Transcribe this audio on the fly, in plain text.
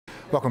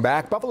Welcome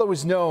back. Buffalo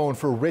is known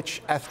for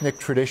rich ethnic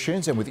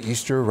traditions, and with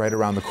Easter right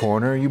around the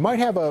corner, you might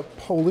have a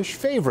Polish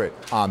favorite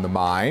on the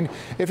mind.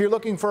 If you're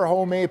looking for a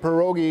homemade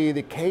pierogi,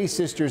 the K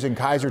sisters in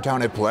Kaisertown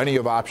have plenty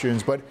of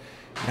options, but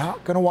you're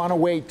not going to want to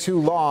wait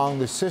too long.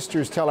 The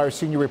sisters tell our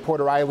senior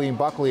reporter Eileen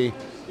Buckley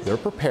they're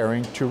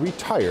preparing to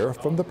retire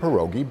from the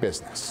pierogi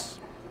business.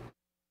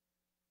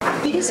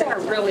 These are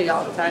really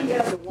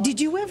authentic.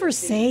 Did you ever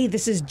say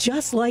this is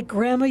just like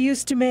Grandma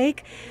used to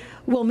make?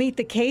 We'll meet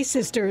the K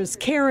sisters,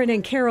 Karen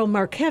and Carol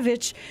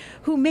Markevich,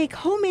 who make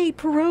homemade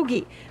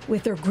pierogi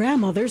with their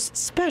grandmother's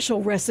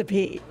special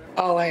recipe.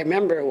 All I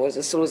remember was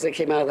as soon as they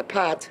came out of the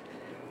pot,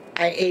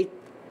 I ate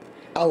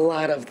a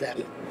lot of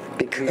them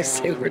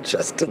because they were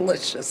just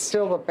delicious.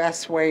 Still the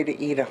best way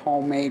to eat a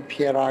homemade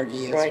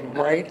pierogi is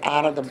right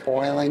out of the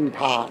boiling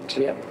pot.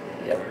 Yep.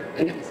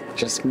 And it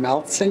just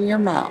melts in your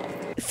mouth.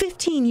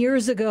 15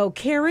 years ago,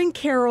 Karen,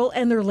 Carol,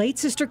 and their late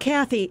sister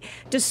Kathy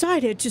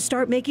decided to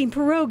start making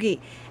pierogi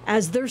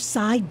as their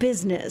side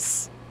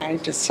business. I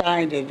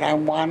decided I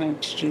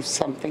wanted to do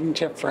something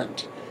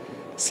different,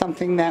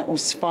 something that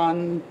was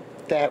fun,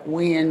 that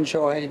we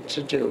enjoyed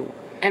to do.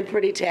 And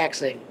pretty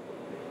taxing.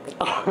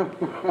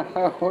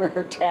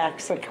 We're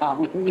tax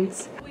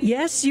accountants.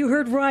 Yes, you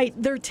heard right.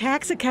 They're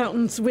tax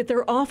accountants with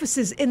their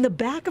offices in the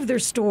back of their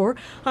store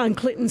on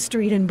Clinton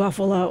Street in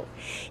Buffalo.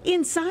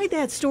 Inside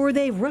that store,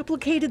 they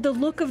replicated the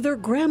look of their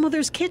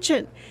grandmother's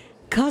kitchen.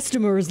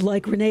 Customers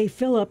like Renee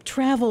Phillip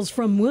travels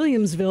from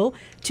Williamsville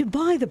to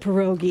buy the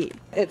pierogi.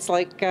 It's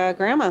like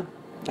Grandma.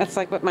 That's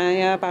like what my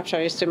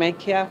babcia used to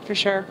make, yeah, for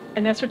sure.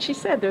 And that's what she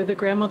said, they're the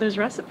grandmother's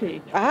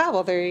recipe. Ah,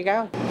 well, there you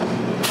go.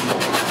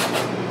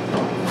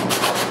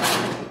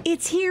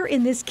 It's here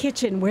in this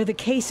kitchen where the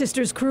K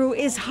sisters crew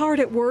is hard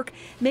at work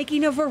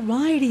making a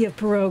variety of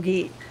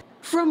pierogi.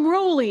 From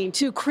rolling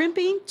to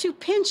crimping to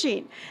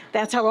pinching,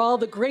 that's how all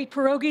the great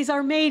pierogis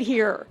are made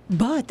here.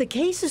 But the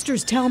K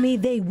sisters tell me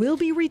they will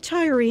be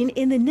retiring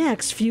in the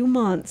next few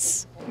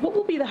months. What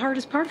will be the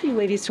hardest part for you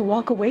ladies to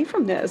walk away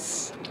from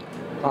this?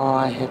 Oh,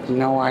 I have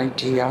no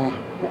idea.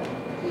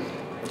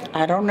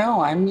 I don't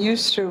know. I'm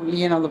used to,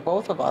 the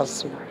both of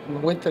us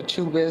with the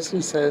two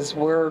businesses,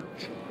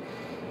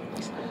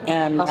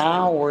 and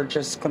now we're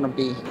just going to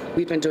be.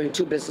 We've been doing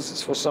two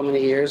businesses for so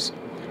many years,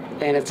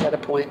 and it's at a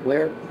point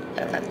where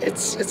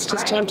it's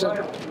just time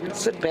to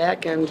sit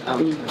back and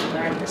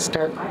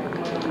start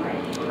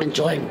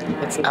enjoying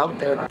what's out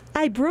there.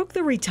 I broke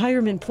the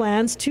retirement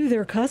plans to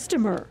their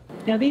customer.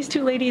 Now these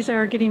two ladies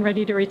are getting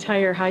ready to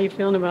retire. How are you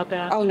feeling about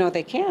that? Oh, no,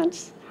 they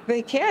can't.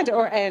 They can't.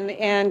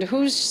 And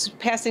who's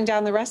passing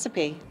down the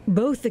recipe?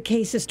 Both the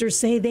K sisters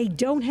say they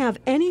don't have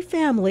any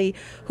family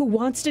who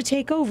wants to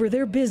take over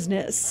their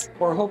business.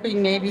 We're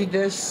hoping maybe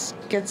this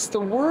gets the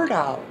word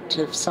out.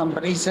 If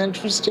somebody's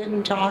interested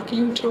in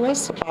talking to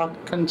us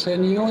about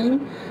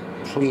continuing,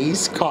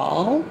 please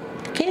call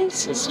the K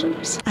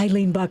sisters.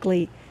 Eileen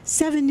Buckley,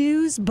 7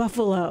 News,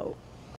 Buffalo.